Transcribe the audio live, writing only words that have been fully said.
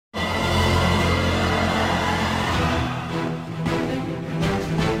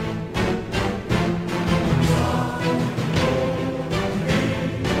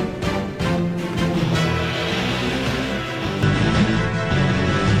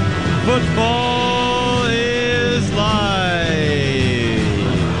Football is live.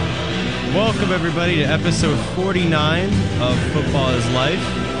 Welcome, everybody, to episode 49 of Football is Life.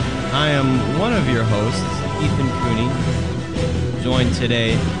 I am one of your hosts, Ethan Cooney, joined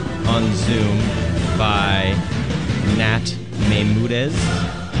today on Zoom by Nat Mahmoudez.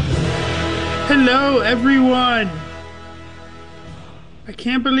 Hello, everyone. I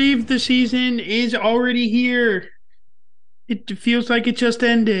can't believe the season is already here. It feels like it just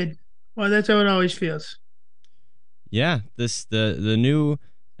ended. Well, that's how it always feels. Yeah, the new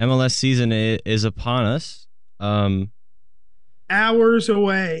MLS season is upon us. Hours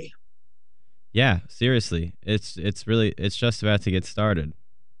away. Yeah, seriously, it's just about to get started.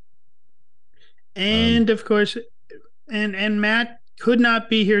 And of course, and Matt could not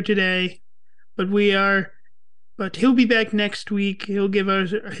be here today, but he'll be back next week. He'll give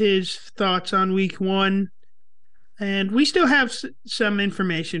us his thoughts on week 1. And we still have some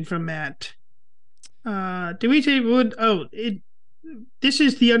information from Matt. Did we say what? Oh, this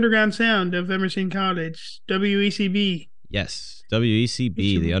is the underground sound of Emerson College, WECB. Yes, WECB,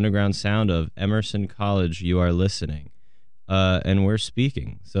 the underground sound of Emerson College. You are listening, and we're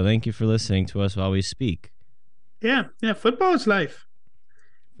speaking. So thank you for listening to us while we speak. Yeah. Football is life.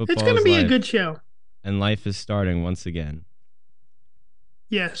 Football it's going to be life, a good show, and life is starting once again.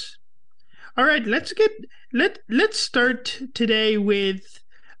 Yes. All right, let's start today with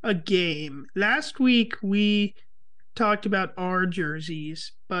a game. Last week we talked about our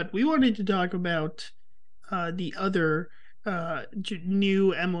jerseys, but we wanted to talk about the other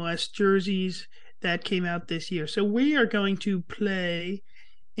new MLS jerseys that came out this year. So we are going to play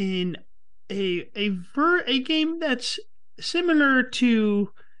in a game that's similar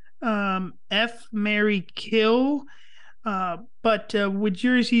to F, Marry, Kill. But with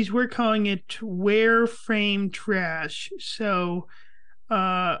jerseys, we're calling it Wear, Frame, Trash. So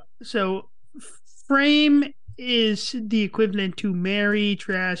frame is the equivalent to marry,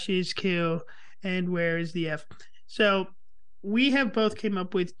 trash is kill, and wear is the F. So we have both came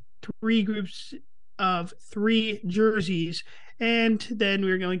up with 3 groups of 3 jerseys, and then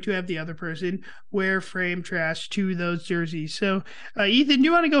we're going to have the other person wear, frame, trash to those jerseys. So, Ethan, do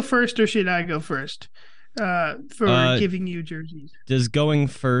you want to go first, or should I go first? For giving you jerseys. Does going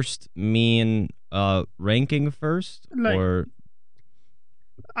first mean ranking first, or?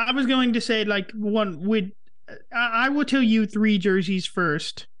 I was going to say I will tell you 3 jerseys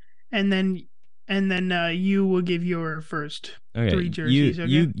first, and then you will give your first 3 jerseys.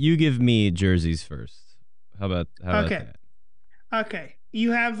 You give me jerseys first. How about that? Okay.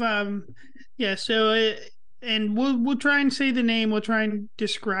 You have So. And we'll try and say the name. We'll try and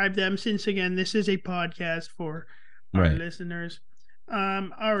describe them, since again this is a podcast for our listeners.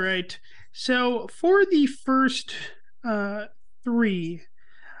 All right. So for the first 3,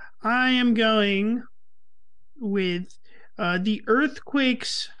 I am going with the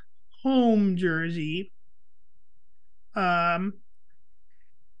Earthquakes home jersey, the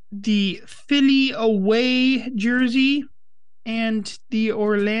Philly away jersey, and the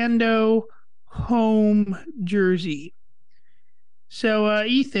Orlando home jersey. So,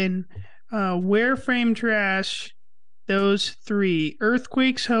 Ethan, wear, frame, trash, those 3: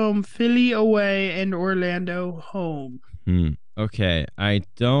 Earthquakes home, Philly away, and Orlando home. Okay, I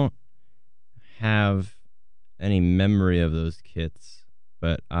don't have any memory of those kits,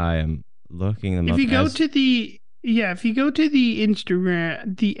 but I am looking them up. If you go to the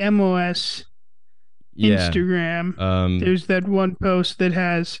Instagram, the MLS Instagram, there's that one post that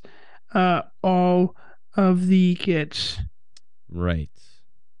has all of the kits. Right.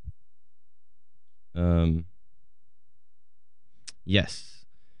 Yes.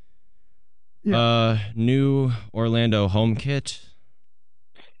 Yeah. New Orlando home kit.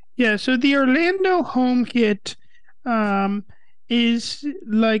 Yeah, so the Orlando home kit is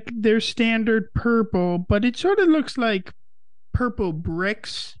like their standard purple, but it sort of looks like purple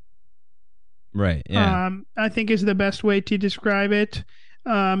bricks. Right, yeah. I think is the best way to describe it.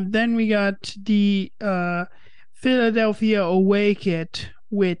 Then we got the Philadelphia away kit,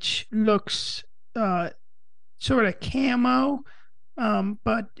 which looks sort of camo,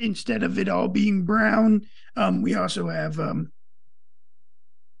 but instead of it all being brown, we also have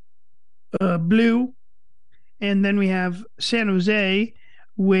blue. And then we have San Jose,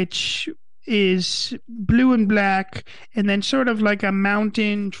 which is blue and black, and then sort of like a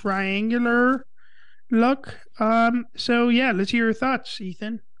mountain triangular look. So yeah, let's hear your thoughts,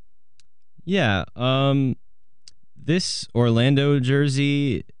 Ethan. Yeah. This Orlando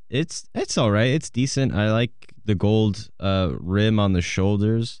jersey, it's all right. It's decent. I like the gold rim on the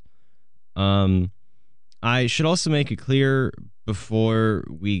shoulders. I should also make it clear before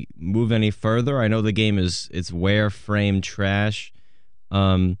we move any further. I know the game it's wear frame trash.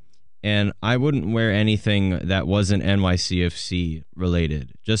 Um, and I wouldn't wear anything that wasn't NYCFC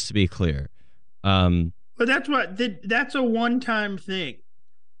related, just to be clear. But that's a one-time thing.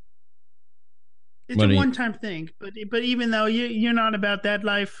 It's a When one-time thing. But even though you're not about that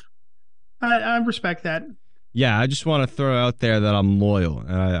life, I respect that. Yeah, I just want to throw out there that I'm loyal,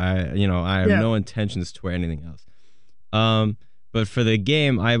 and I have Yeah. no intentions to wear anything else. But for the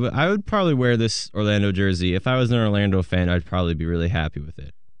game, I would probably wear this Orlando jersey. If I was an Orlando fan, I'd probably be really happy with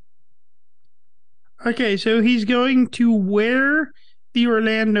it. Okay, so he's going to wear the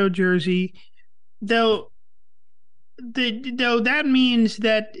Orlando jersey, though. Though that means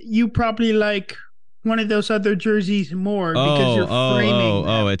that you probably like one of those other jerseys more because Oh, you're framing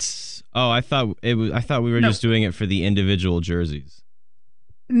them. I thought it was. I thought we were No, just doing it for the individual jerseys.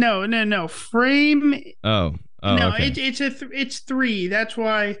 no. Frame. Oh, No, okay. it's three. That's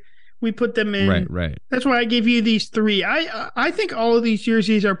why we put them Right, in. right. That's why I gave you these three. I think all of these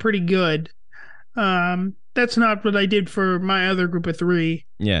jerseys are pretty good. That's not what I did for my other group of three.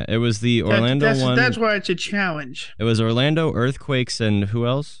 Yeah, it was the That Orlando that's one. that's why it's a challenge. It was Orlando Earthquakes and who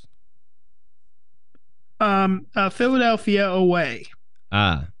else? Philadelphia away.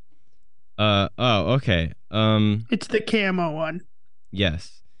 Ah. Oh, okay. It's the camo one.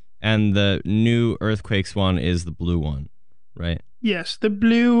 Yes. And the new Earthquakes one is the blue one, right? Yes, the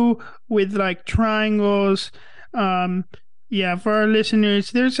blue with like triangles. Um, yeah, for our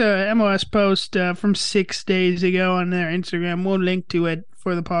listeners, there's a MLS post from 6 days ago on their Instagram. We'll link to it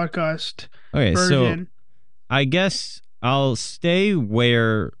for the podcast Okay, so version. I guess I'll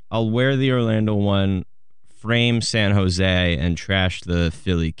wear the Orlando one, frame San Jose, and trash the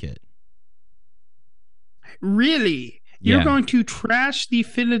Philly kit. Really, you're Yeah. going to trash the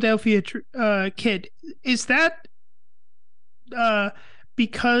Philadelphia kit? Is that uh,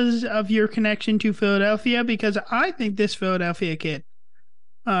 because of your connection to Philadelphia? Because I think this Philadelphia kit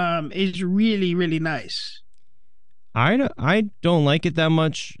is really really nice. I don't like it that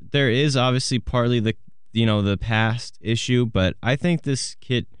much. There is obviously partly the past issue, but I think this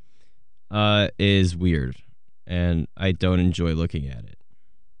kit is weird and I don't enjoy looking at it.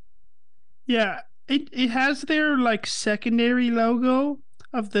 Yeah, it has their like secondary logo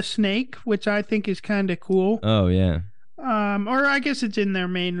of the snake, which I think is kind of cool. Oh yeah. Or I guess it's in their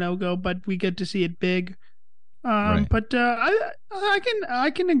main logo, but we get to see it big. Right. But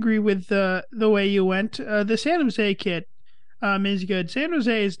I can agree with the way you went. The San Jose kit is good. San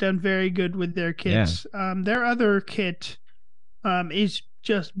Jose has done very good with their Yeah. kits. Their other kit is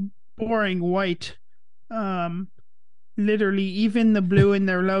just boring white. Um, Literally, even the blue in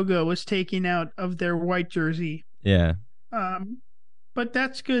their logo was taken out of their white jersey. Yeah. Um, but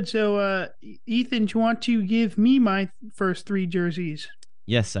that's good. So, Ethan, do you want to give me my first three jerseys?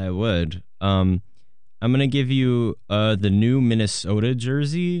 Yes, I would. I'm gonna give you the new Minnesota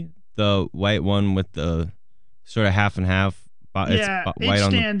jersey, the white one with the sort of half and half. It's Yeah, it white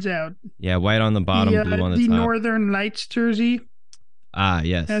on the stands out. white on the bottom, blue on the The top. Northern Lights jersey, Ah,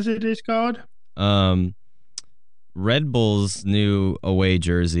 yes. as it is called. Um, Red Bull's new away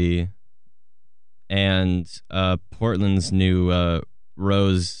jersey, and Portland's new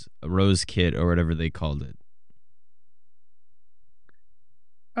rose kit or whatever they called it.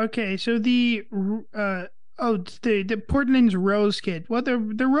 Okay, so the Portland's Rose kit. Well, the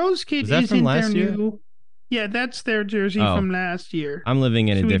Rose kit Was that from isn't their last year? new. Yeah, that's their jersey Oh, from last year. I'm living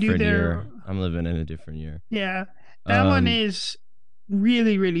in a Should we do different their? year. I'm living in a different year. Yeah, that one Um, is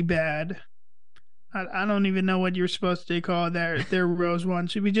really really bad. I don't even know what you're supposed to call their Rose one.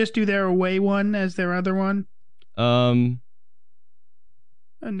 Should we just do their away one as their other one? um.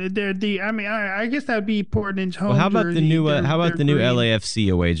 And they're the. I mean, I guess that would be Portland's home Well, how about the jersey. new? How Their about the new green.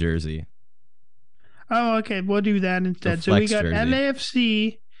 LAFC away jersey? Oh, okay. We'll do that The instead. So we flex got jersey.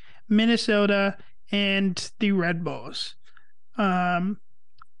 LAFC, Minnesota, and the Red Bulls. Um,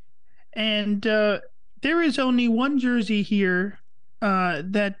 and there is only one jersey here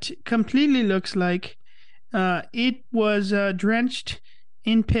that completely looks like it was drenched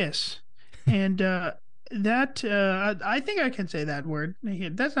in piss. And that, I think I can say that word.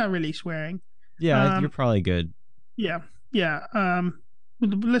 That's not really swearing. Yeah, you're Um, probably good. yeah, yeah.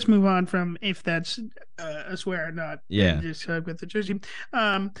 Let's move on from if that's a swear or not. Yeah. And just with the jersey.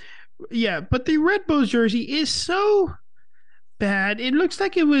 Um, yeah, but the Red Bulls jersey is so bad. It looks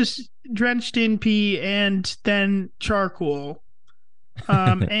like it was drenched in pee and then charcoal.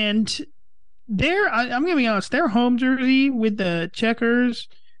 And I'm gonna be honest, their home jersey with the checkers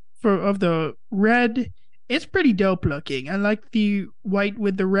of the red, it's pretty dope looking. I like the white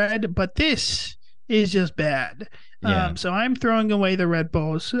with the red, but this is just bad. Yeah. So I'm throwing away the Red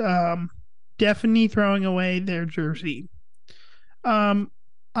Bulls. Definitely throwing away their jersey. Um,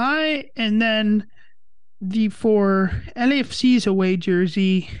 I and then the for LAFC's away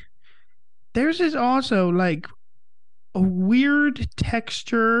jersey, theirs is also like a weird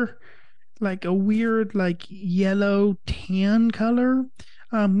texture, like a weird like yellow tan color,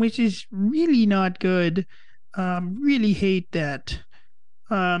 which is really not good. Really hate that.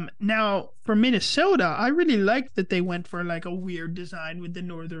 Now for Minnesota, I really like that they went for like a weird design with the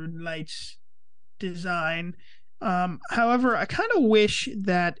Northern Lights design. However, I kind of wish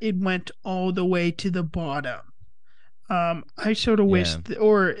that it went all the way to the bottom. I sort of wish, Yeah.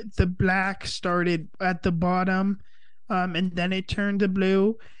 or the black started at the bottom, and then it turned to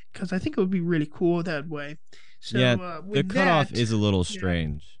blue, because I think it would be really cool that way. Yeah. So The with cutoff that, is a little yeah,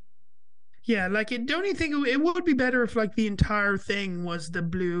 strange. yeah, like it. Don't you think it would be better if like the entire thing was the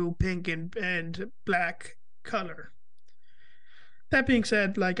blue, pink, and black color? That being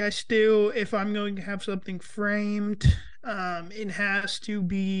said, like I still, if I'm going to have something framed, it has to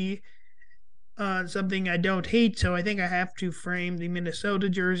be something I don't hate. So I think I have to frame the Minnesota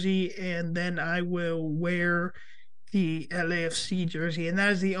jersey, and then I will wear the LAFC jersey, and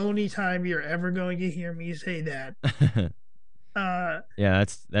that is the only time you're ever going to hear me say that. Uh, Yeah,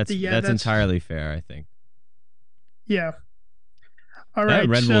 that's yeah, that's that's entirely fair, I think. yeah. All That right,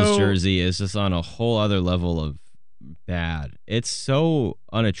 Red Bulls so jersey is just on a whole other level of bad. It's so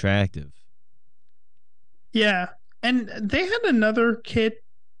unattractive. yeah, and they had another kit.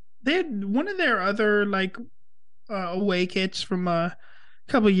 They had one of their other like away kits from a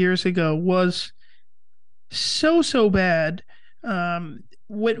couple years ago was so bad. And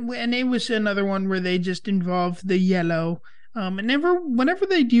it was another one where they just involved the yellow. And whenever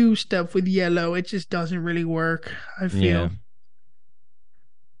they do stuff with yellow, it just doesn't really work, I Yeah. feel.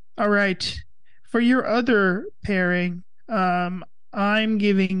 All right. For your other pairing, I'm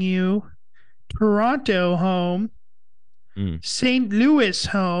giving you Toronto home, Mm. St. Louis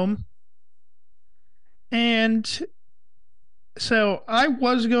home, and so I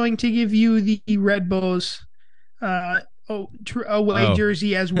was going to give you the Red Bulls uh, away Oh.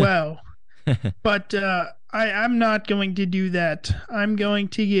 jersey as well. But I'm not going to do that. I'm going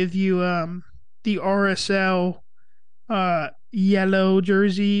to give you the RSL yellow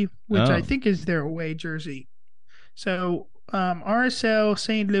jersey, which I Oh. think is their away jersey. So RSL,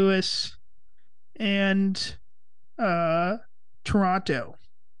 St. Louis, and uh, Toronto.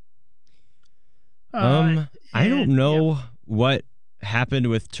 Uh, I don't and yeah, know what happened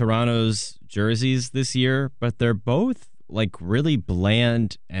with Toronto's jerseys this year, but they're both like really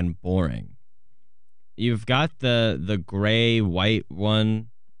bland and boring. You've got the gray white one,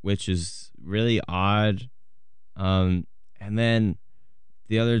 which is really odd. And then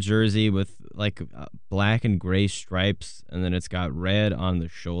the other jersey with like black and gray stripes, and then it's got red on the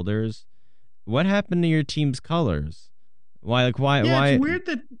shoulders. What happened to your team's colors? Why, like, why, yeah. why?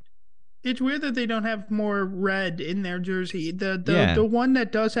 It's weird that they don't have more red in their jersey. The Yeah, one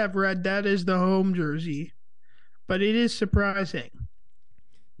that does have red, that is the home jersey. But it is surprising.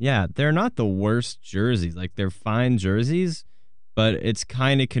 yeah, they're not the worst jerseys. Like, they're fine jerseys, but it's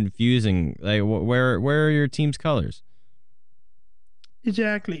kind of confusing. Like, where are your team's colors?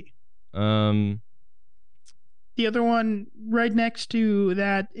 Exactly. Um, The other one right next to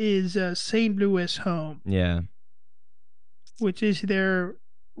that is St. Louis home, yeah, which is their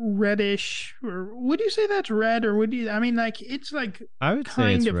reddish, or would you say that's red, or would you? I mean, like it's like I would say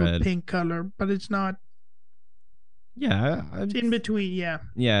kind it's of a red. pink color, but it's not. Yeah, It's in between. Yeah.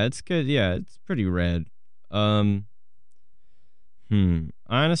 yeah, it's good. Yeah, it's pretty red. Um,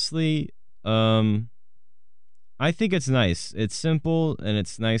 Honestly, um, I think it's nice. It's simple and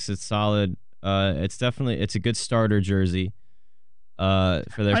it's nice. It's solid. It's a good starter jersey. For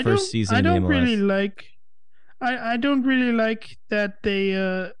their first season I in the don't really MLS. like. I don't really like that they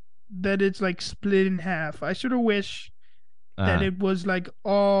that it's like split in half. I sort of wish that Ah, it was like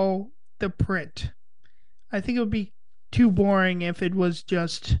all the print. I think it would be too boring if it was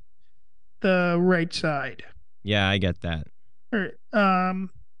just the right side. yeah, I get that. Or, and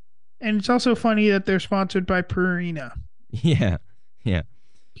it's also funny that they're sponsored by Purina. Yeah, yeah.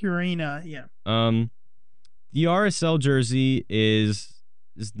 Purina, yeah. Um, the RSL jersey is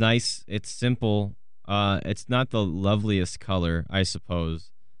nice. It's simple. It's not the loveliest color, I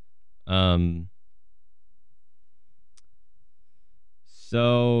suppose. Um,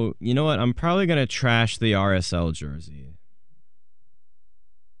 so you know what? I'm probably gonna trash the RSL jersey.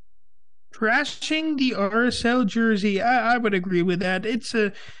 Trashing the RSL jersey, I would agree with that. It's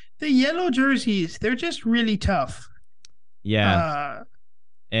the yellow jerseys. They're just really tough. Yeah, Uh,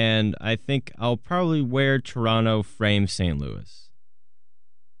 and I think I'll probably wear Toronto frame St. Louis.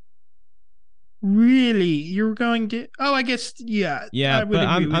 Really? You're going to? Oh, I guess yeah. Yeah, I would but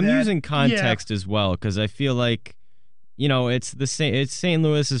agree with I'm that. using Yeah. context as well because I feel like it's the same. It's St.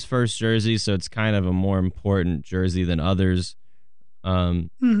 Louis's first jersey, so it's kind of a more important jersey than others. Um,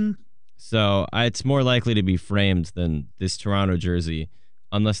 hmm so it's more likely to be framed than this Toronto jersey,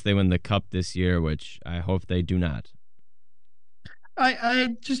 unless they win the cup this year, which I hope they do not.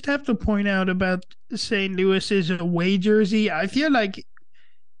 I just have to point out about St. Louis's away jersey. I feel like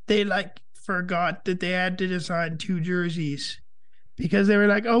they forgot that they had to design two jerseys because they were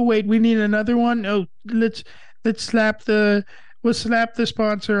like, oh wait, we need another one. Oh, let's slap the we'll slap the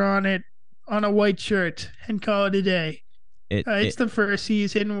sponsor on it on a white shirt and call it a day. It It's it the first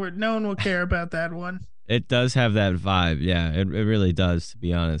season where no one will care about that one. it does have that vibe. Yeah, it really does. To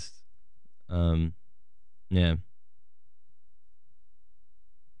be honest, um, yeah,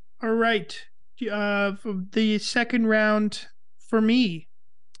 All right, for the second round for me.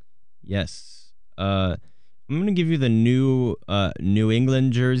 yes. I'm gonna give you the new New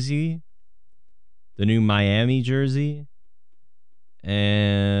England jersey, the new Miami jersey,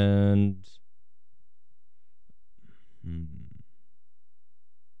 and hmm,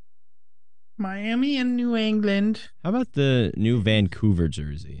 Miami and New England, how about the new Vancouver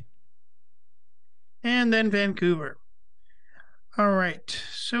jersey? and then Vancouver. All right.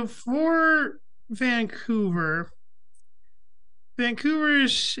 So for Vancouver,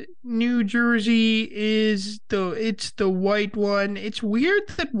 Vancouver's New Jersey is the white one. It's weird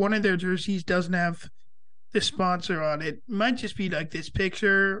that one of their jerseys doesn't have the sponsor on it. Might just be like this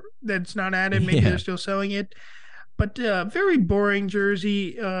picture that's not added. Maybe they're Yeah, still selling it. But very boring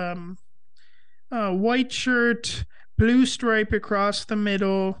jersey. White shirt, blue stripe across the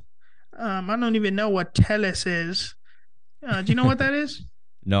middle. I don't even know what Tellus is. Do you know what that is?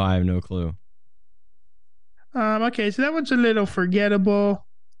 no, I have no clue. Okay, so that one's a little forgettable.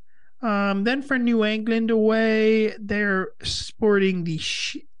 Then for New England away, they're sporting the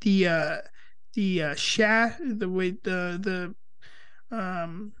shash the way the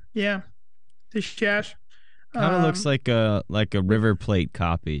the shash. Kind of looks Um, like a River Plate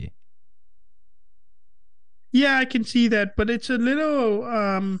copy. yeah, I can see that, but it's a little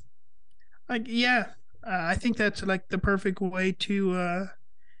like yeah, I think that's like the perfect way to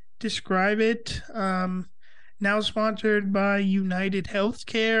describe it. Now sponsored by United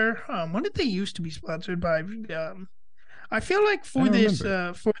Healthcare. When did they used to be sponsored by? I feel like I for don't this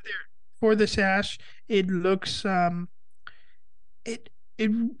remember. for the sash, it looks it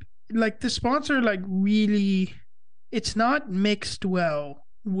like the sponsor like really it's not mixed well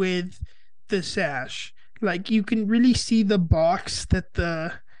with the sash. Like you can really see the box that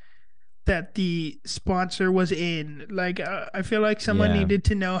the sponsor was in. Like I feel like someone Yeah, needed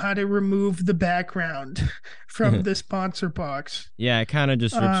to know how to remove the background from the sponsor box. yeah, it kind of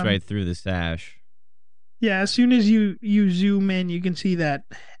just rips Um, right through the sash. yeah, as soon as you zoom in, you can see that.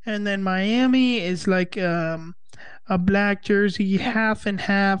 And then Miami is like a black jersey, half and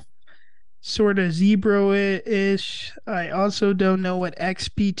half, sort of zebra-ish. I also don't know what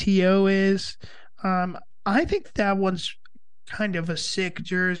XPTO is. Um, I think that one's kind of a sick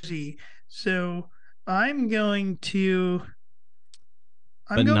jersey. So I'm going to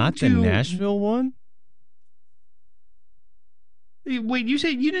I'm But going not the to Nashville one? wait, you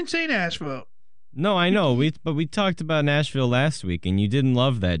said you didn't say Nashville. No, I know. We talked about Nashville last week and you didn't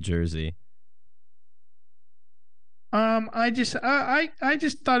love that jersey. I just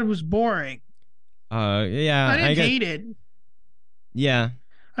thought it was boring. Yeah, I I didn't got hate it. yeah.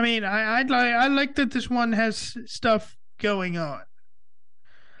 I mean, I like that this one has stuff going on.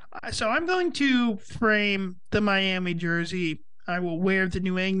 So I'm going to frame the Miami jersey. I will wear the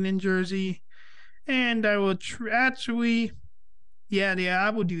New England jersey, and I will actually, yeah, I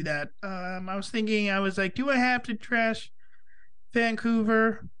will do that. I was thinking, I was like, do I have to trash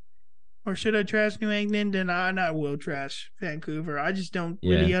Vancouver or should I trash New England? And I will trash Vancouver. I just don't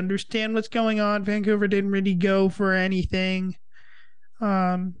Yeah. really understand what's going on. Vancouver didn't really go for anything.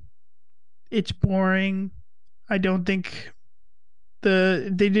 Um, it's boring. I don't think they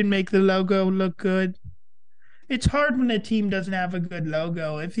didn't make the logo look good. It's hard when a team doesn't have a good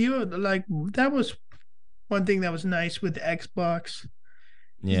logo. If you like, that was one thing that was nice with Xbox.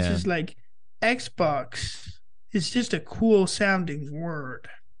 It's Yeah. just like Xbox is just a cool sounding word,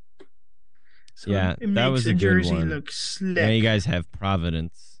 so Yeah, it that makes was a a good jersey one. look Now you slick. guys have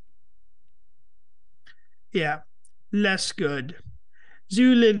Providence. Yeah, less good.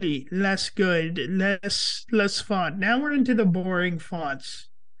 Zulily, less good, less font. Now we're into the boring fonts.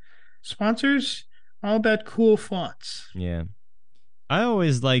 Sponsors, all about cool fonts. Yeah. I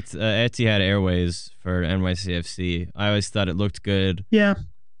always liked Etihad Airways for NYCFC. I always thought it looked good. Yeah.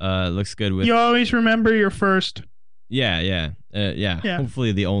 It looks good with You always remember your first. yeah. Yeah.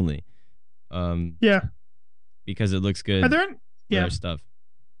 Hopefully the only, um, Yeah. because it looks Are good there with yeah. our stuff.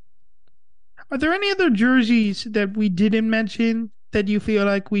 Are there any other jerseys that we didn't mention that you feel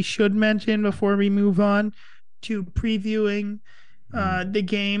like we should mention before we move on to previewing Hmm. the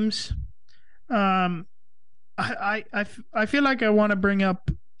games? Um, I feel like I want to bring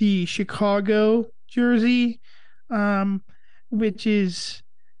up the Chicago jersey, um, which is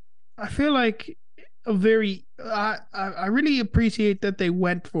I feel like a very I really appreciate that they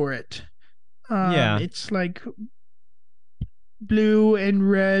went for it. Yeah, It's like blue and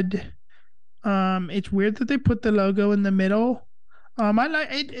red. It's weird that they put the logo in the middle. I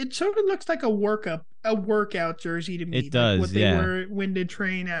like it. It sort of looks like a workout jersey to it me, like does. what they Yeah. were when they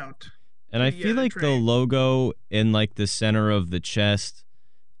train out. And I feel To like the train. logo in like the center of the chest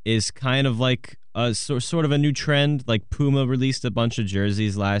is kind of like a sort of a new trend. Like Puma released a bunch of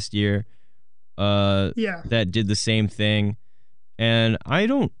jerseys last year Yeah, that did the same thing, and I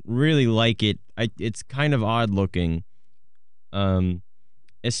don't really like it. It's kind of odd looking. Um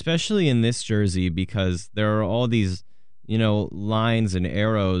Especially in this jersey because there are all these, lines and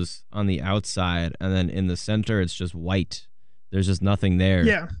arrows on the outside, and then in the center it's just white. There's just nothing there.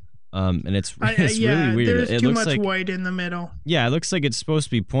 yeah. And it's I it's really yeah. weird. There's It too looks much like white in the middle. yeah, it looks like it's supposed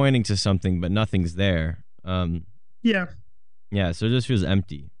to be pointing to something, but nothing's there. Yeah. Yeah, so it just feels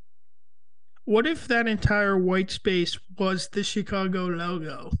empty. What if that entire white space was the Chicago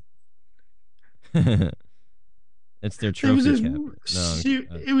logo? It's their It was trophy just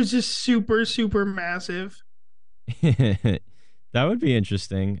cap. No, it was just super massive. that would be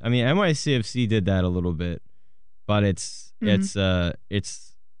interesting. I mean, NYCFC did that a little bit, but Hmm. it's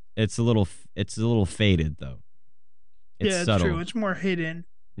a little faded though. It's Yeah, it's true. subtle. It's more hidden.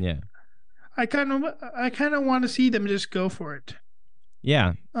 Yeah. I kind of want to see them just go for it.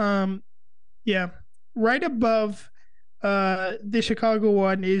 Yeah. Um, yeah. Right above the Chicago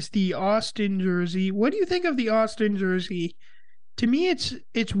one is the Austin jersey. What do you think of the Austin jersey? To me,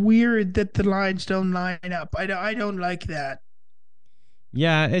 it's weird that the lines don't line up. I don't like that.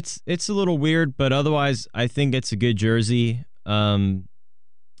 Yeah, it's a little weird, but otherwise I think it's a good jersey.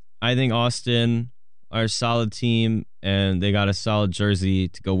 I think Austin are a solid team and they got a solid jersey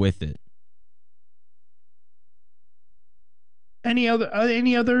to go with it. Any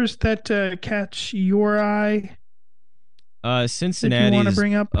others that catch your eye that you want to Cincinnati's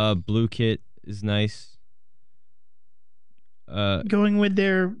bring up? blue kit is nice. Uh Going with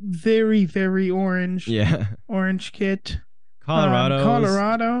their very yeah. orange kit. Colorado's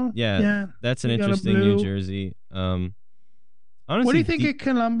Colorado, yeah, yeah, that's an they got a interesting New blue. Jersey. What do Honestly, you think of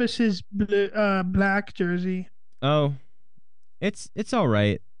Columbus's black jersey? oh, it's all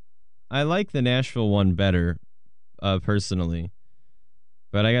right. I like the Nashville one better, personally.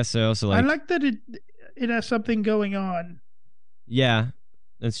 But I guess I also I like like that it has something going on. yeah,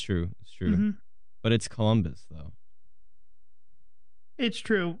 that's true. It's true. Hmm. But it's Columbus though. It's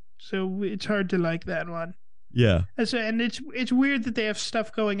true, so it's hard to like that one. Yeah. And it's weird that they have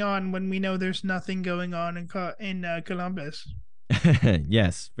stuff going on when we know there's nothing going on Columbus.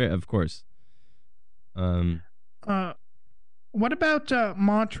 Yes, of course. Um Uh, what about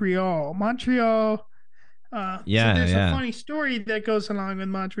Montreal? Montreal. So yeah, there's a yeah. funny story that goes along with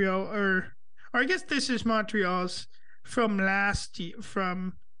Montreal, or I guess this is Montreal's from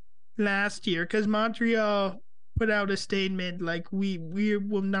last year, because Montreal put out a statement like we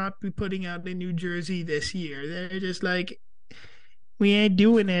will not be putting out the New Jersey this year. They're just like we ain't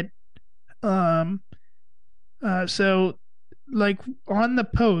doing it. Um. So like on the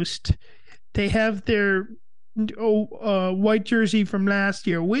post, they have their white jersey from last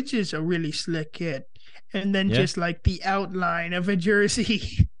year, which is a really slick kit, and then Yeah. just like the outline of a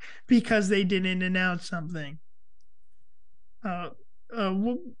jersey because they didn't announce something. Uh, uh,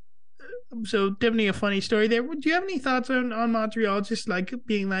 so definitely a funny story there. Do you have any thoughts on Montreal? Just like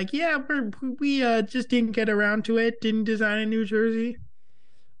being like, yeah, we just didn't get around to it, didn't design a New Jersey.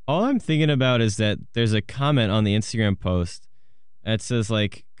 All I'm thinking about is that there's a comment on the Instagram post that says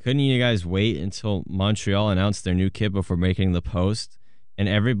like, couldn't you guys wait until Montreal announced their new kit before making the post? And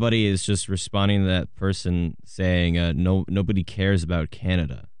everybody is just responding to that person saying, no, nobody cares about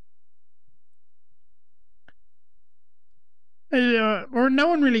Canada. Or no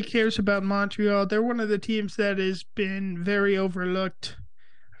one really cares about Montreal. They're one of the teams that has been very overlooked.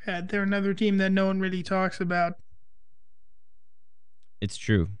 They're another team that no one really talks about. It's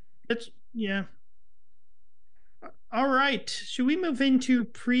true. It's yeah. All right. Should we move into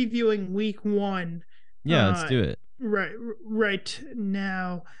previewing week one? Yeah, let's Uh, do it. right right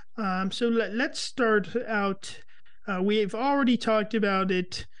now. So let's start out. We've already talked about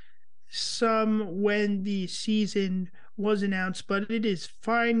it some when the season was announced, but it is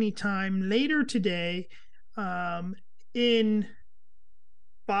finally time later today, in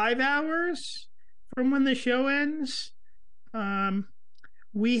 5 hours from when the show ends. Um,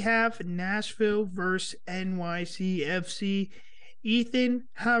 we have Nashville versus NYCFC. Ethan,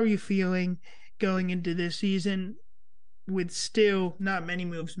 how are you feeling going into this season with still not many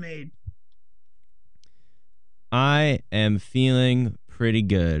moves made? I am feeling pretty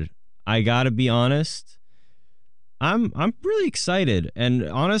good. I gotta be honest. I'm really excited, and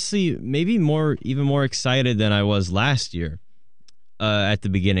honestly, maybe even more excited than I was last year. At the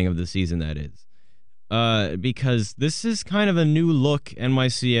beginning of the season, that is. Because this is kind of a new look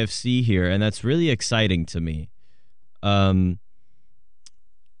NYCFC here, and that's really exciting to me. Um,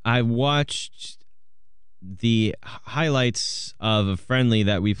 I watched the highlights of a friendly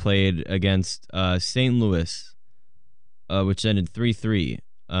that we played against St. Louis, which ended 3-3.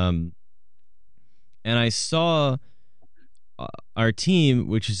 And I saw our team,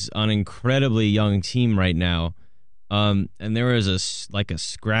 which is an incredibly young team right now, and there was a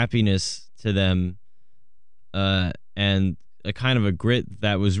scrappiness to them, and a kind of a grit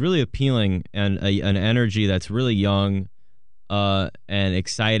that was really appealing, and an energy that's really young, and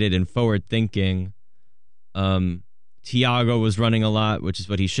excited and forward thinking. Tiago was running a lot, which is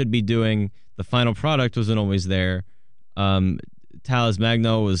what he should be doing. The final product wasn't always there. Talis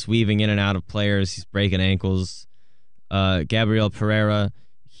Magno was weaving in and out of players. He's breaking ankles. Gabriel Pereira,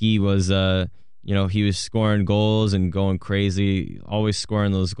 he was he was scoring goals and going crazy, always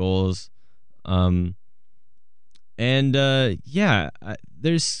scoring those goals. There's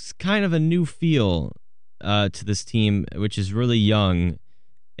kind of a new feel to this team, which is really young,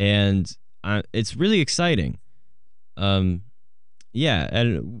 and it's really exciting. And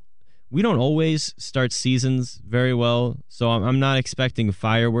we don't always start seasons very well, so I'm not expecting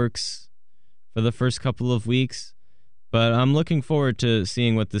fireworks for the first couple of weeks, but I'm looking forward to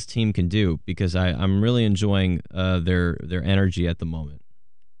seeing what this team can do, because I'm really enjoying their energy at the moment.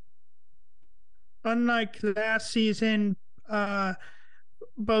 Unlike last season,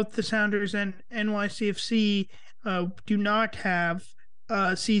 both the Sounders and NYCFC do not have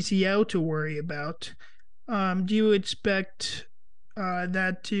CCO to worry about. Do you expect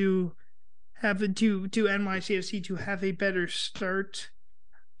that to have to NYCFC to have a better start,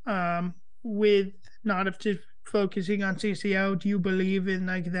 with not have to focusing on CCO? Do you believe in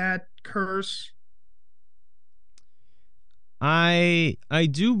like that curse? I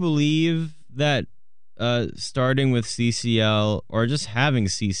do believe that starting with CCL or just having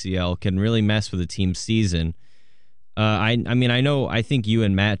CCL can really mess with a team's season. I mean, I think you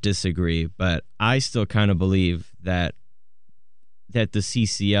and Matt disagree, but I still kind of believe that the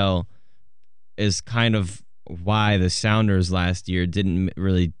CCL is kind of why the Sounders last year didn't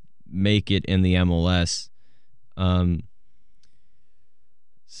really make it in the MLS.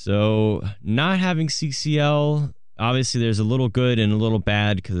 So not having CCL, obviously there's a little good and a little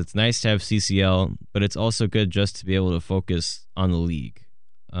bad, because it's nice to have CCL, but it's also good just to be able to focus on the league.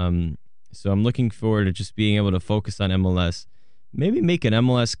 So I'm looking forward to just being able to focus on MLS. Maybe make an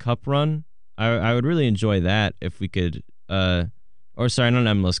MLS Cup run. I would really enjoy that if we could, or sorry, not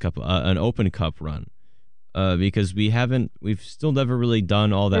an MLS Cup, an Open Cup run. Because we've still never really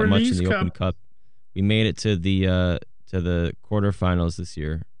done all that much in the Open Cup. We made it to the quarterfinals this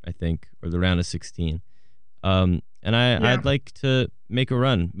year, I think, or the round of 16. I'd like to make a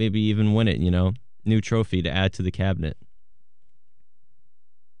run, maybe even win it. New trophy to add to the cabinet.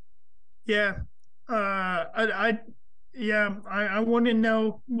 Yeah, I want to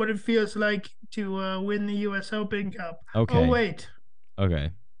know what it feels like to win the U.S. Open Cup. Okay. Oh wait.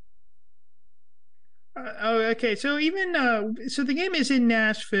 Okay. Okay. So so the game is in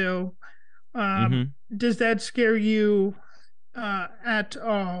Nashville. Mm-hmm. Does that scare you at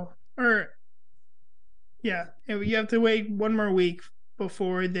all? Or yeah, you have to wait one more week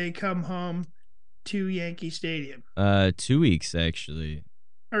before they come home to Yankee Stadium. 2 weeks actually.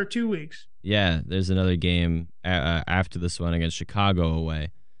 Or 2 weeks. Yeah, there's another game after this one against Chicago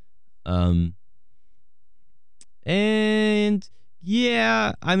away. And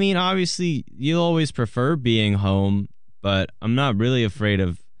yeah, I mean, obviously you'll always prefer being home, but I'm not really afraid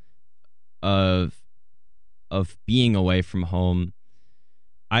of being away from home.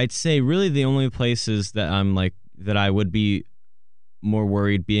 I'd say really the only places that that I would be more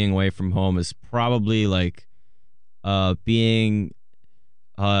worried being away from home is probably being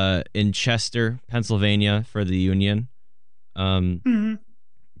in Chester, Pennsylvania for the Union. Mm-hmm.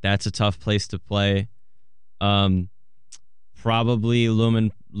 That's a tough place to play. Um, Probably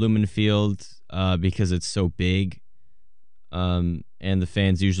Lumen Field, because it's so big. And the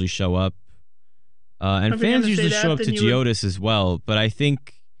fans usually show up. And If you're fans gonna say usually show that, up to then you would. Geodis as well. But I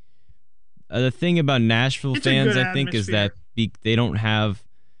think the thing about Nashville It's a fans, good I think, is that atmosphere. they don't have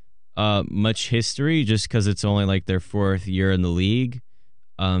much history just because it's only like their fourth year in the league.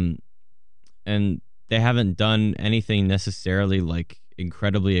 Um, and they haven't done anything necessarily like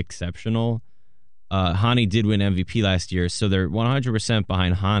incredibly exceptional. Hani did win MVP last year, so they're 100%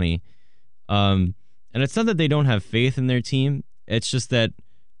 behind Hani. Um, and it's not that they don't have faith in their team. It's just that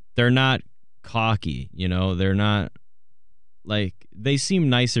they're not cocky. They're not like they seem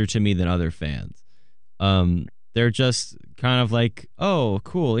nicer to me than other fans. They're just kind of like, oh,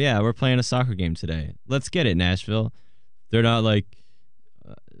 cool, yeah, we're playing a soccer game today. Let's get it, Nashville. They're not like,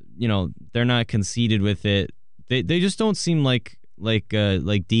 they're not conceited with it. They just don't seem like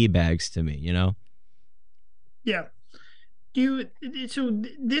d bags to me. Yeah. Do you, so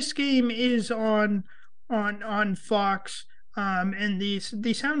this game is on Fox, and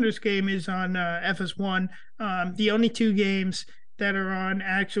the Sounders game is on FS1. The only two games that are on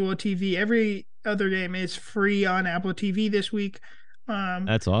actual TV. Every other game is free on Apple TV this week.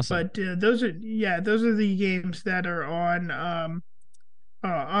 That's awesome. But those are the games that are on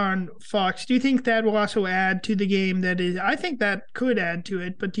Fox. Do you think that will also add to the game? That is, I think that could add to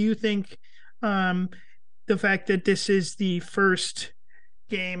it. But do you think um, the fact that this is the first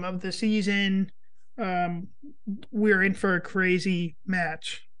game of the season, um, we're in for a crazy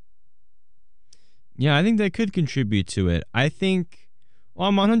match? Yeah, I think that could contribute to it. Well,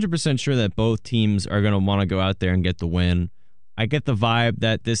 I'm 100% sure that both teams are going to want to go out there and get the win. I get the vibe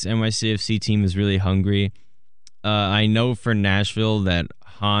that this NYCFC team is really hungry. I know for Nashville that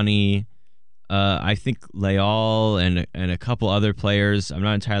Hani, I think Leal and a couple other players, I'm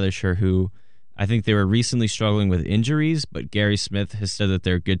not entirely sure who, I think they were recently struggling with injuries, but Gary Smith has said that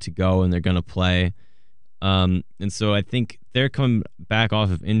they're good to go and they're going to play. And so I think they're coming back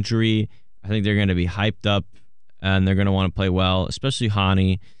off of injury. I think they're going to be hyped up and they're going to want to play well, especially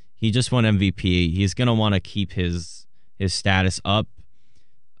Hani. He just won MVP. He's going to want to keep his status up.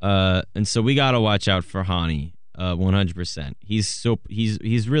 And so we got to watch out for Hani, 100%.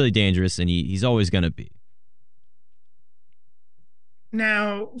 He's really dangerous and he's always going to be.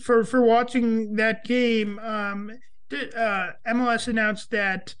 Now, for watching that game, MLS announced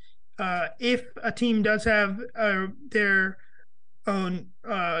that if a team does have their own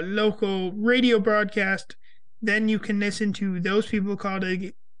local radio broadcast, then you can listen to those people call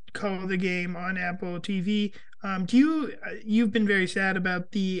the game on Apple TV. You've been very sad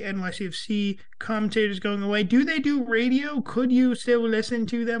about the NYCFC commentators going away. Do they do radio? Could you still listen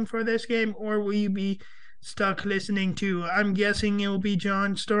to them for this game, or will you be stuck listening to? I'm guessing it'll be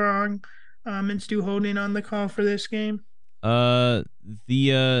John Strong, and Stu Holding on the call for this game. Uh,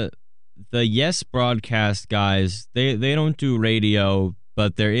 the Yes broadcast guys, they don't do radio,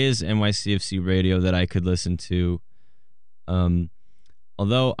 but there is NYCFC radio that I could listen to.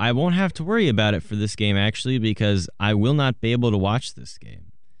 Although I won't have to worry about it for this game actually, because I will not be able to watch this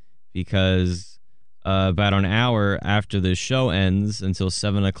game because about an hour after the show ends until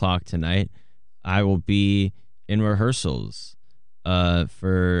 7 o'clock tonight, I will be in rehearsals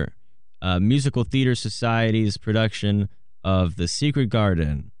for Musical Theater Society's production of The Secret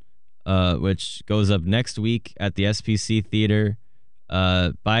Garden, which goes up next week at the SPC Theater.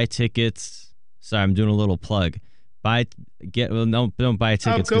 Buy tickets. Sorry, I'm doing a little plug. No, don't buy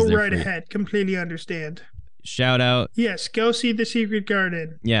tickets because they're right free. ahead. Completely understand. Shout out. Yes, go see The Secret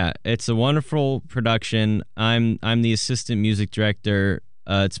Garden. Yeah, it's a wonderful production. I'm the assistant music director.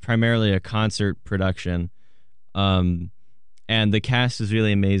 It's primarily a concert production. And the cast is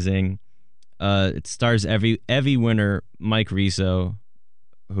really amazing. It stars Evie winner Mike Rizzo,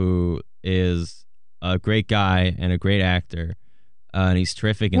 who is a great guy and a great actor. And he's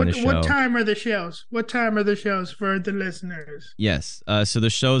terrific in the show. What time are the shows? What time are the shows for the listeners? Yes. So the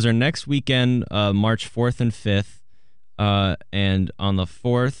shows are next weekend, March 4th and 5th. And on the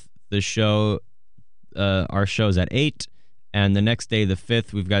 4th, our show's at 8. And the next day, the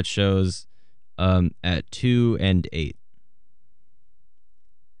 5th, we've got shows at 2 and 8.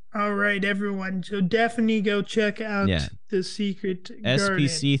 All right, everyone. So definitely go check out The Secret Garden.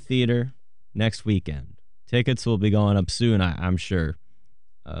 SPC Theater next weekend. Tickets will be going up soon, I'm sure.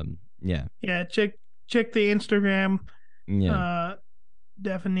 Yeah. Yeah, check the Instagram. Yeah.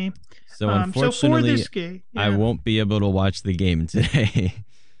 Definitely. So unfortunately, so for this game, I won't be able to watch the game today.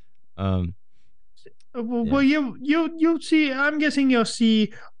 Well, you'll see. I'm guessing you'll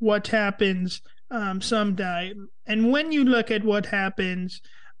see what happens sometime. And when you look at what happens,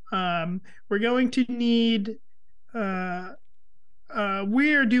 We're going to need. Uh,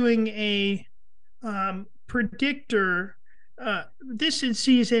 we are doing a predictor. This is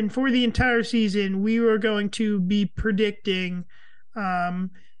season for the entire season. We are going to be predicting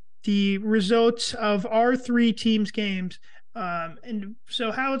um, the results of our three teams' games. And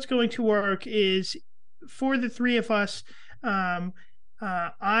so, how it's going to work is for the three of us,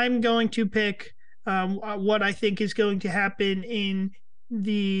 I'm going to pick what I think is going to happen in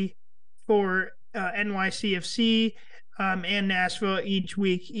the for NYCFC and Nashville each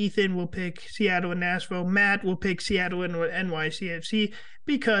week. Ethan will pick Seattle and Nashville. Matt will pick Seattle and NYCFC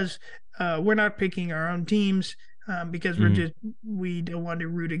because we're not picking our own teams because we don't want to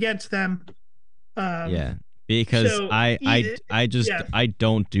root against them. Yeah, because So yeah,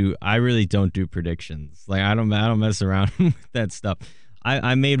 I really don't do predictions. Like I don't mess around with that stuff.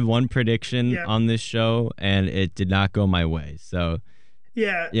 I made one prediction yeah, on this show and it did not go my way. So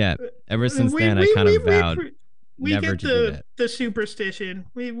yeah. yeah, ever since We then I we kind we of vowed we never get to do that. the superstition.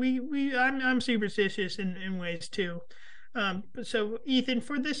 I'm superstitious in ways too. So Ethan, um,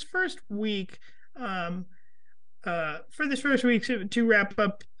 for this first week to wrap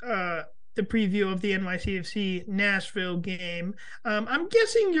up the preview of the NYCFC Nashville game, I'm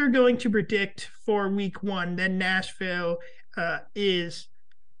guessing you're going to predict for week one that Nashville is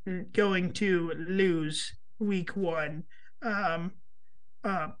going to lose week one. Um,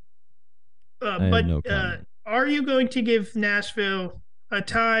 uh, I have but no comment. are you going to give Nashville a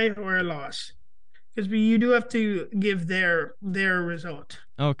tie or a loss? Because you do have to give their result.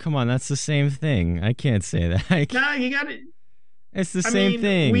 Oh, come on, that's the same thing. I can't say that. Nah, you got it. It's the I same mean,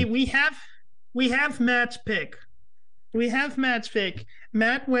 thing. we have Matt's pick. We have Matt's pick.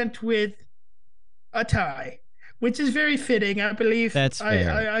 Matt went with a tie, which is very fitting. I believe. That's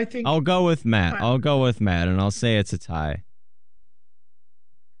fair. I think. I'll go with Matt. I, I'll go with Matt and I'll say it's a tie.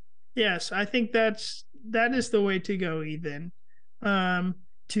 yes, I think that is the way to go, Ethan.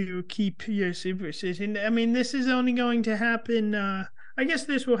 To keep your superstition. I mean, this is only going to happen. I guess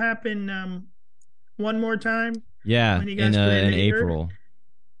this will happen one more time Yeah, when you guys play in later. April.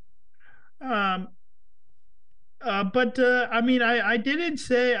 Um, but I mean, I didn't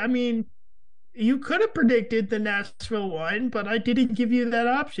say. I mean, you could have predicted the Nashville one, but I didn't give you that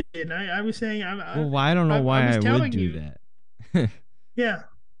option. I was saying Well, I don't know I why was I would telling do you. that. Yeah,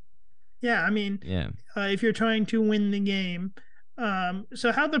 yeah. I mean, Yeah. if you're trying to win the game.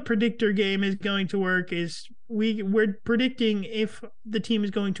 So how the predictor game is going to work is we're predicting if the team is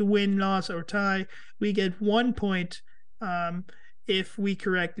going to win, loss, or tie. We get 1 point if we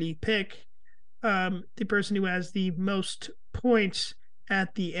correctly pick the person who has the most points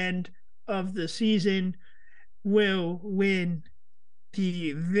at the end of the season will win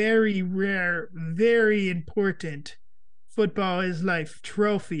the very rare, very important Football is Life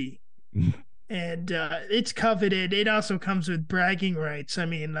trophy. And it's coveted. It also comes with bragging rights. I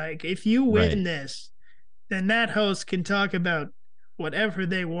mean, like, if you Right. win this, then that host can talk about whatever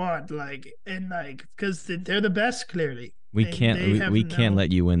they want, like, and like, because they're the best. Clearly, they have We can't no.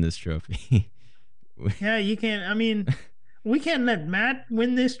 let you win this trophy. Yeah, you can't. I mean, we can't let Matt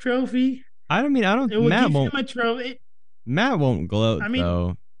win this trophy. I don't mean I don't It will give him a trophy. Matt won't gloat I mean,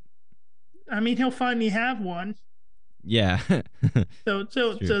 though. he'll finally have one. Yeah. So It's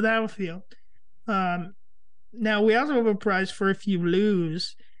true. that will feel. Um, Now we also have a prize for if you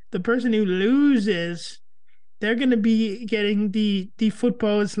lose. The person who loses, they're going to be getting the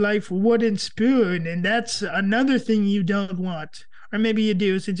Football is Life wooden spoon, and that's another thing you don't want. Or maybe you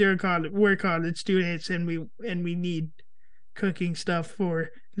do, since we're college students, and we need cooking stuff for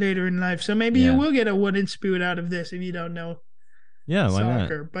later in life. So maybe you Yeah. will get a wooden spoon out of this if you don't know Yeah, why not?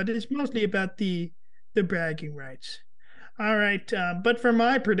 soccer. But it's mostly about the bragging rights. All right, but for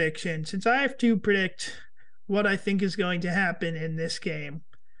my prediction, since I have to predict what I think is going to happen in this game,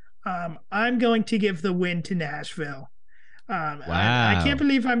 I'm going to give the win to Nashville. I can't Wow.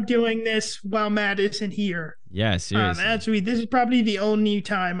 believe I'm doing this while Matt isn't here. Yeah, seriously. Actually, this is probably the only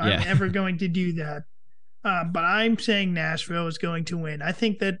time I'm Yeah. ever going to do that. But I'm saying Nashville is going to win. I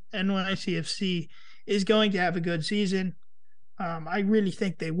think that NYCFC is going to have a good season. I really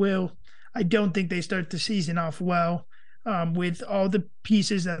think they will. I don't think they start the season off well with all the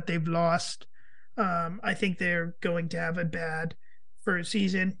pieces that they've lost. I think they're going to have a bad first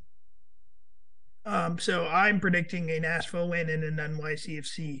season. So I'm predicting a Nashville win and an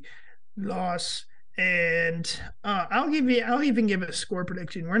NYCFC loss. And I'll even give a score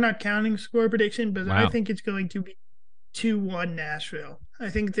prediction. We're not counting score prediction, but I Wow. think it's going to be 2-1 Nashville. I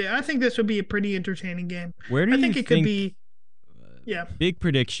think this will be a pretty entertaining game. Where do I you think it could think be. Yeah. big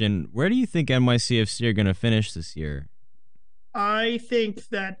prediction, where do you think NYCFC are going to finish this year? I think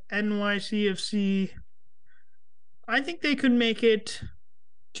that NYCFC, I think they could make it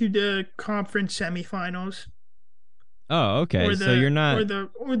to the conference semifinals Oh, okay. or So you're the not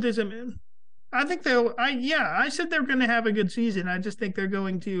I think they'll. I said they're going to have a good season. I just think they're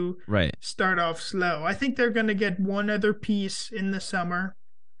going to right. start off slow. I think they're going to get one other piece in the summer.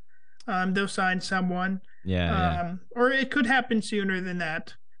 They'll sign someone, Yeah, yeah. or it could happen sooner than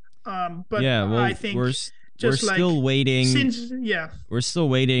that. But Yeah, I well, think we're just still like waiting. since yeah, We're still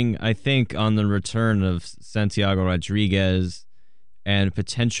waiting, I think, on the return of Santiago Rodriguez and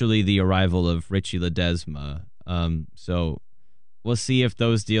potentially the arrival of Richie Ledesma. So we'll see if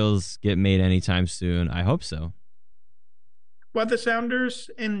those deals get made anytime soon. I hope so. while the Sounders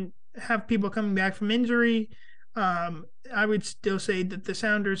and have people coming back from injury, I would still say that the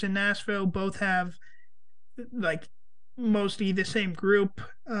Sounders and Nashville both have like mostly the same group.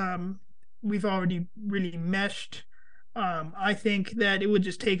 We've already really meshed. I think that it would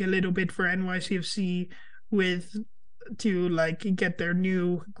just take a little bit for NYCFC with to like get their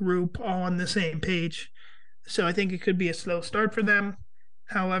new group all on the same page. So I think it could be a slow start for them.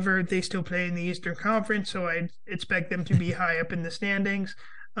 However, they still play in the Eastern Conference, so I expect them to be high up in the standings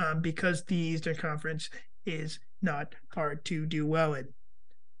because the Eastern Conference is not hard to do well in.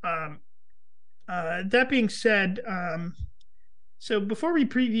 Um, that being said, so before we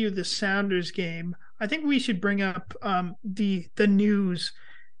preview the Sounders game, I think we should bring up the news,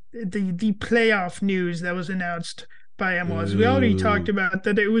 the playoff news that was announced by MLS. We already talked Ooh. about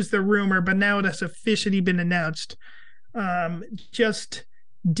that it was the rumor, but now it has officially been announced. Just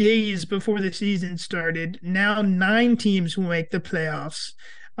days before the season started, now 9 teams will make the playoffs,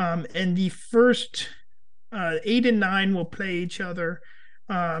 and the first 8 and 9 will play each other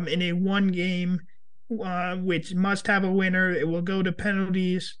in a one game, which must have a winner. It will go to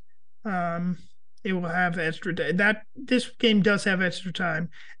penalties. Um, it will have extra time. That this game does have extra time.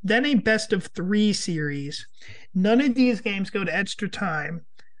 Then a best of 3 series. None of these games go to extra time.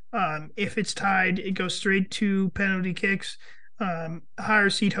 If it's tied, it goes straight to penalty kicks. Higher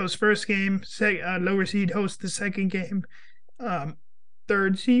seed hosts first game. Lower seed hosts the second game.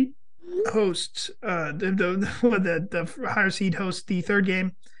 Third seed hosts the higher seed hosts the third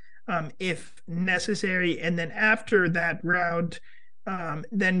game, if necessary, and then after that round,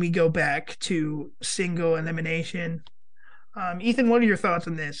 then we go back to single elimination. Ethan, what are your thoughts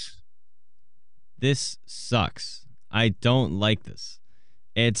on this? This sucks. I don't like this.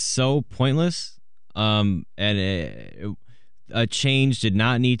 It's so pointless. A change did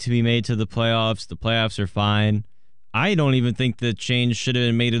not need to be made to the playoffs. The playoffs are fine. I don't even think the change should have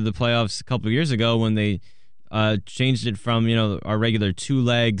been made to the playoffs a couple of years ago when they changed it from our regular 2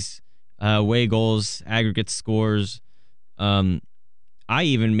 legs, away goals, aggregate scores. I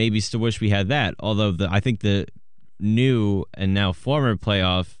even maybe still wish we had that. Although I think the new and now former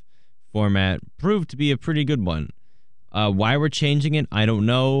playoff format proved to be a pretty good one. Why we're changing it, I don't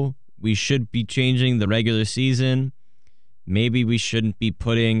know. We should be changing the regular season. Maybe we shouldn't be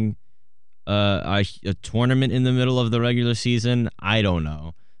putting a tournament in the middle of the regular season. I don't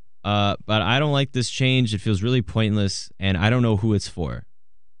know. But I don't like this change. It feels really pointless, and I don't know who it's for.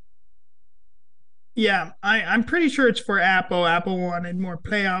 Yeah, I'm pretty sure it's for Apple. Apple wanted more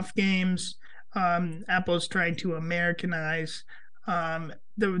playoff games. Apple's trying to Americanize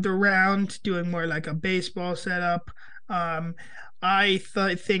the round, doing more like a baseball setup.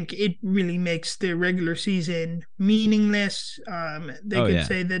 Think it really makes the regular season meaningless. They Oh, could yeah.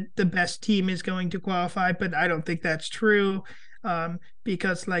 say that the best team is going to qualify, but I don't think that's true.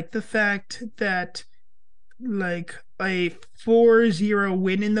 Because like the fact that like a 4-0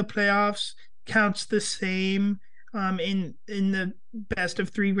 win in the playoffs counts the same in the best of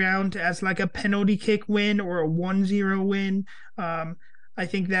 3 round as like a penalty kick win or a 1-0 win. I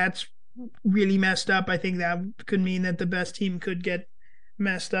think that's really messed up. I think that could mean that the best team could get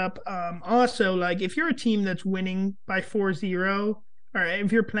messed up. Also, like if you're a team that's winning by 4-0, or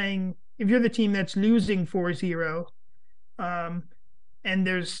if you're the team that's losing 4-0, and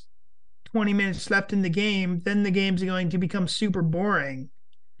there's 20 minutes left in the game, then the game's going to become super boring.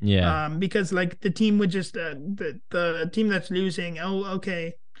 Yeah. Because like the team would just the team that's losing, oh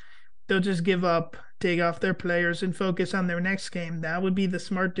okay, they'll just give up, take off their players, and focus on their next game. That would be the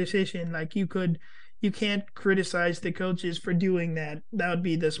smart decision. Like you can't criticize the coaches for doing that. That would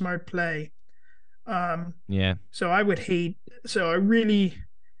be the smart play. Yeah. So I would hate. So I really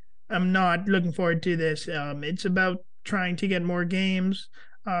am not looking forward to this. It's about trying to get more games.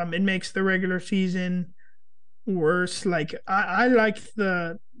 It makes the regular season worse. Like I like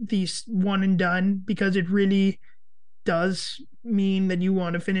these one and done because it really does mean that you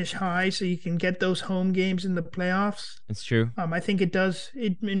want to finish high so you can get those home games in the playoffs. It's true. I think it does.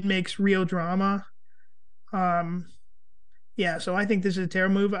 It makes real drama. Um, yeah, so I think this is a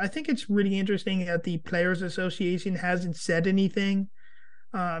terrible move. I think it's really interesting that the Players Association hasn't said anything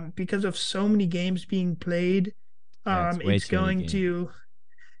because of so many games being played. Yeah, it's way It's too many going games. to.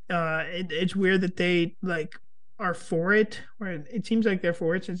 It's weird that they like are for it, or it seems like they're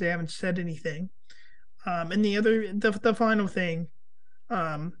for it since they haven't said anything. And the final thing,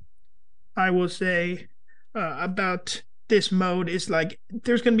 I will say about this mode is like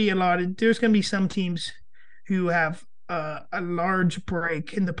there's going to be some teams who have a large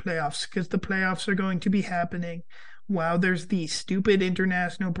break in the playoffs because the playoffs are going to be happening while there's the stupid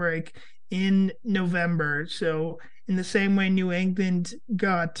international break in November. So in the same way New England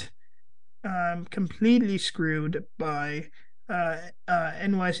got completely screwed by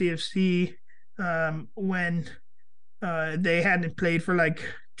NYCFC when they hadn't played for like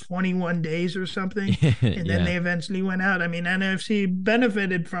 21 days or something, and then Yeah. they eventually went out. I mean, NFC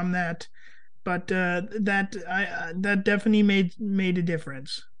benefited from that, but that definitely made a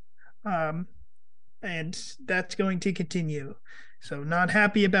difference, and that's going to continue. So, not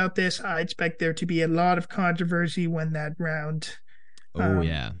happy about this. I expect there to be a lot of controversy when that round Oh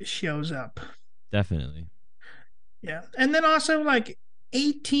yeah, shows up. definitely. Yeah, and then also like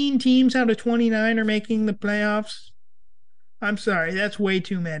 18 teams out of 29 are making the playoffs. I'm sorry, that's way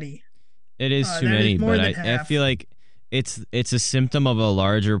too many. It is too That is many, more but than I half. feel like it's a symptom of a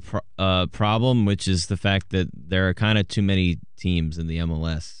larger problem, which is the fact that there are kind of too many teams in the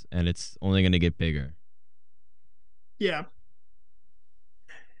MLS, and it's only going to get bigger. Yeah.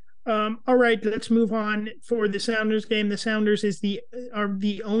 All right, let's move on for the Sounders game. The Sounders are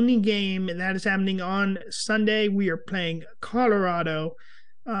the only game that is happening on Sunday. We are playing Colorado.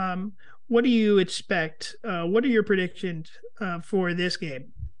 What do you expect? What are your predictions for this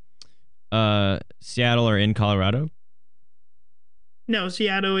game? Seattle are in Colorado. No,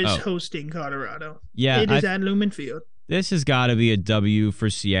 Seattle is Oh hosting Colorado. yeah, It is at Lumen Field. this has got to be a W for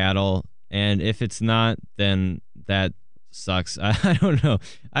Seattle, and if it's not, then that sucks. I don't know.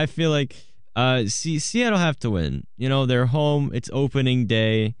 I feel like Seattle have to win. You know, they're home. It's opening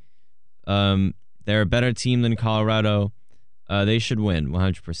day. They're a better team than Colorado. They should win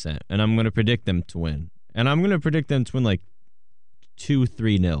 100%, and I'm gonna predict them to win. And I'm gonna predict them to win like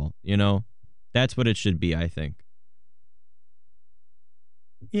 2-3-0. You know, that's what it should be. I think.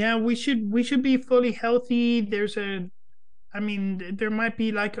 Yeah, we should be fully healthy. I mean, there might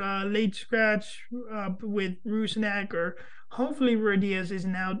be like a late scratch with Rusnak, or hopefully Ruiz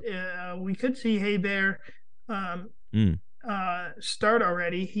isn't out. We could see Bear Mm. start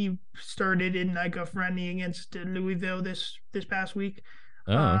already. He started in like a friendly against Louisville this past week.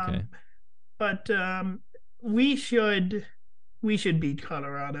 Oh, okay. Um, but we should we should beat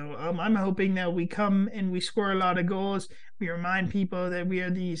Colorado. I'm hoping that we come and we score a lot of goals. We remind people that we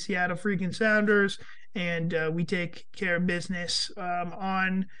are the Seattle freaking Sounders, and we take care of business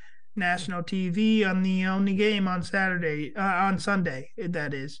on national TV on the only game on Sunday.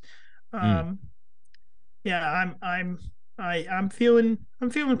 That is. Mm. Um, yeah, I'm feeling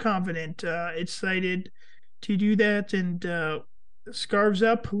confident, excited to do that, and Scarves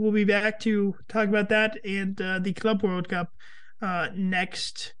Up. We'll be back to talk about that and the Club World Cup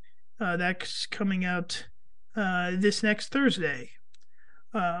next. That's coming out this next Thursday.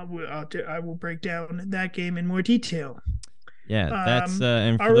 I will break down that game in more detail. Yeah, that's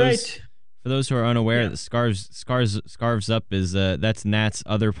and All right. for those who are unaware, Yeah. the Scarves Up is that's Nat's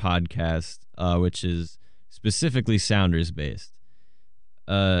other podcast, which is specifically Sounders based.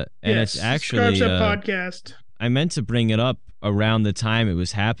 And Yes, it's actually Scarves Up podcast. I meant to bring it up around the time it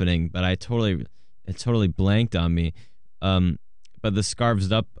was happening, but it totally blanked on me. But the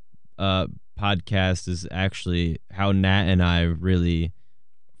Scarves Up podcast is actually how Nat and I really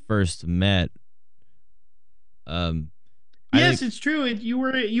first met. Yes, it's true. You were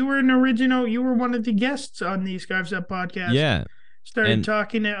an original. You were one of the guests on the Scarves Up podcast. Yeah, Started and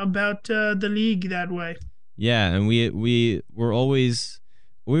talking about the league that way. yeah, and we were always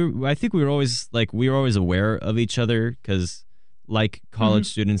I think we were always aware of each other because like college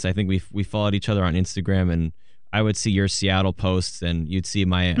students, I think we followed each other on Instagram, and I would see your Seattle posts and you'd see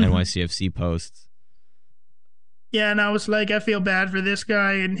my NYCFC posts. Yeah, and I was like, I feel bad for this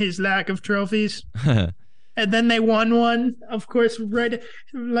guy and his lack of trophies. And then they won one, of course, right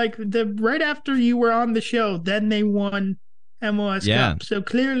after you were on the show. Then they won MLS Yeah. Cup. So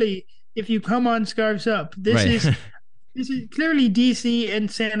clearly, if you come on Scarves Up, this Right. is clearly DC and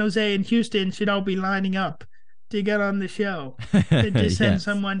San Jose and Houston should all be lining up to get on the show. To send Yes.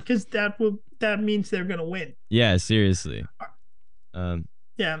 someone, because that means they're gonna win. Yeah, seriously.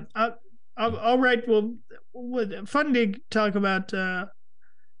 Yeah. All right. Well, fun to talk about.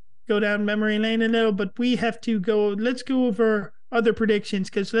 Go down memory lane a little, but we have to go. Let's go over other predictions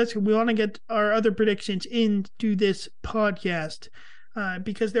because we want to get our other predictions into this podcast.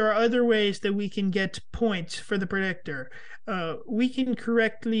 Because there are other ways that we can get points for the predictor. We can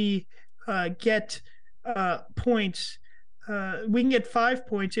correctly get points. We can get 5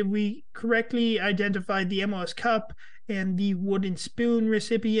 points if we correctly identify the MLS Cup and the wooden spoon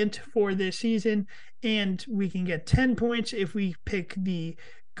recipient for this season. And we can get 10 points if we pick the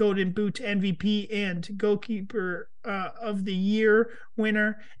Golden Boot MVP and Goalkeeper of the Year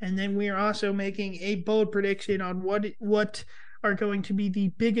winner. And then we are also making a bold prediction on what are going to be the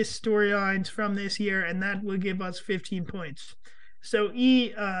biggest storylines from this year, and that will give us 15 points. So,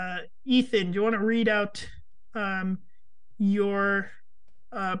 Ethan, do you want to read out your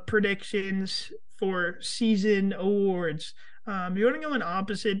predictions for season awards? You want to go in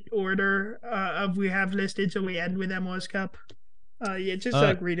opposite order of we have listed, so we end with MLS Cup?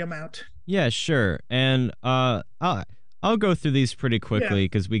 Read them out. Yeah, sure. And I'll go through these pretty quickly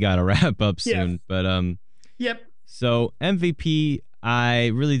because we got to wrap up soon. But Yep. So MVP, I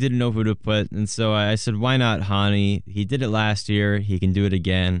really didn't know who to put, and so I said, why not Hani? He did it last year. He can do it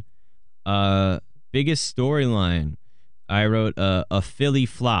again. Biggest storyline, I wrote a Philly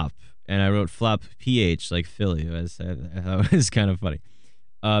flop, and I wrote flop PH, like Philly. I thought it was kind of funny.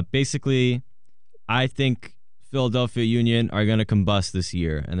 Basically, I think Philadelphia Union are going to combust this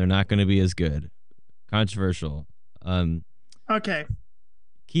year, and they're not going to be as good. Controversial. Okay.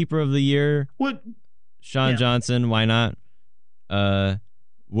 Keeper of the year. What? Sean Johnson, why not?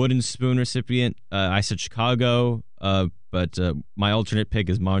 Wooden spoon recipient, I said Chicago, but my alternate pick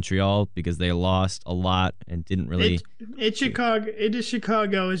is Montreal because they lost a lot and didn't really. It's Chicago. It is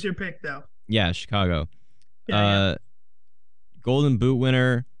Chicago is your pick, though. Yeah, Chicago. Golden Boot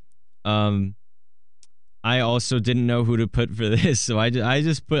winner. I also didn't know who to put for this, so I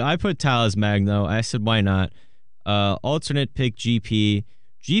put Talas Magno. I said why not? Alternate pick GP.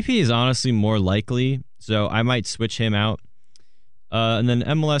 GP is honestly more likely, so I might switch him out. And then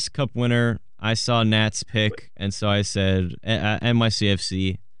MLS Cup winner, I saw Nat's pick, and so I said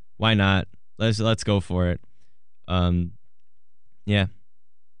NYCFC. Why not? Let's go for it. Yeah.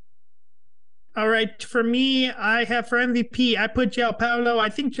 All right. For me, I have for MVP, I put João Paulo. I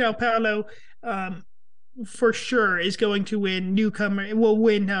think João Paulo, for sure, is going to win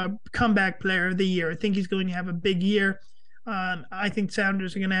comeback player of the year. I think he's going to have a big year. I think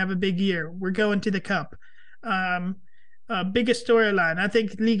Sounders are going to have a big year. We're going to the Cup. Biggest storyline. I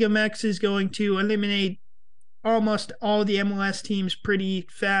think Liga MX is going to eliminate almost all the MLS teams pretty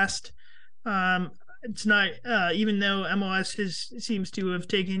fast. It's not, even though MLS seems to have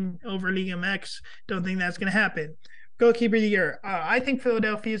taken over Liga MX, don't think that's going to happen. Goalkeeper of the year. I think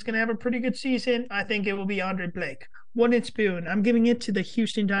Philadelphia is going to have a pretty good season. I think it will be Andre Blake. Wooden spoon. I'm giving it to the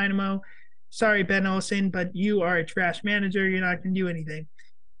Houston Dynamo. Sorry, Ben Olsen, but you are a trash manager. You're not going to do anything.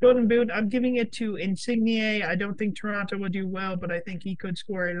 Golden Boot, I'm giving it to Insigne. I don't think Toronto will do well, but I think he could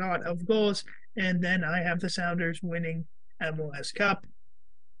score a lot of goals. And then I have the Sounders winning MLS Cup.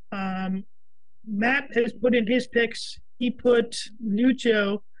 Matt has put in his picks. He put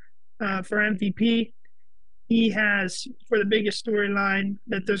Lucho for MVP. He has, for the biggest storyline,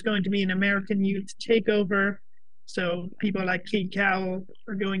 that there's going to be an American youth takeover. So people like Kate Cowell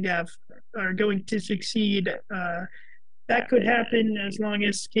are going to succeed. That could happen as long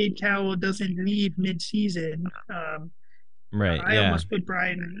as Kate Cowell doesn't leave mid-season. Right. I almost put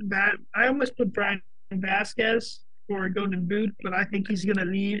Brian Vasquez for Golden Boot, but I think he's going to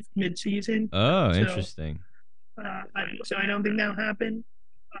leave mid-season. Oh, interesting. So I don't think that'll happen.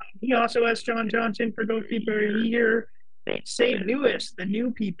 He also has John Johnson for Goalkeeper of the Year. St. Louis, the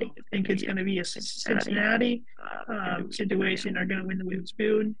new people, think it's going to be a Cincinnati situation, are going to win the Wooden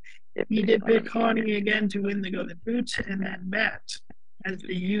Spoon. He did pick Connie again to win the Golden Boots, and then Matt as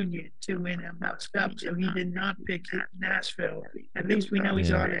the Union to win MLS Cup. So he did not pick Nashville. At least we know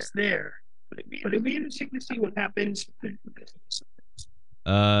he's honest there. But it'll be interesting to see what happens.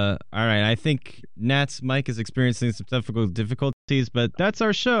 All right. I think Nat's mic is experiencing some difficulties, but that's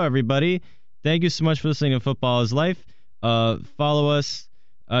our show, everybody. Thank you so much for listening to Football is Life. Follow us.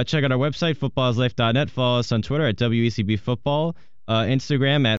 Check out our website, footballislife.net. Follow us on Twitter at WECB Football.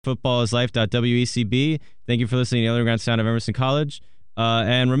 Instagram at footballislife.wecb. Thank you for listening to the Underground Sound of Emerson College.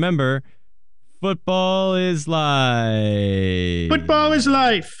 And remember, football is life. Football is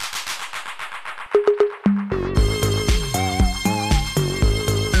life.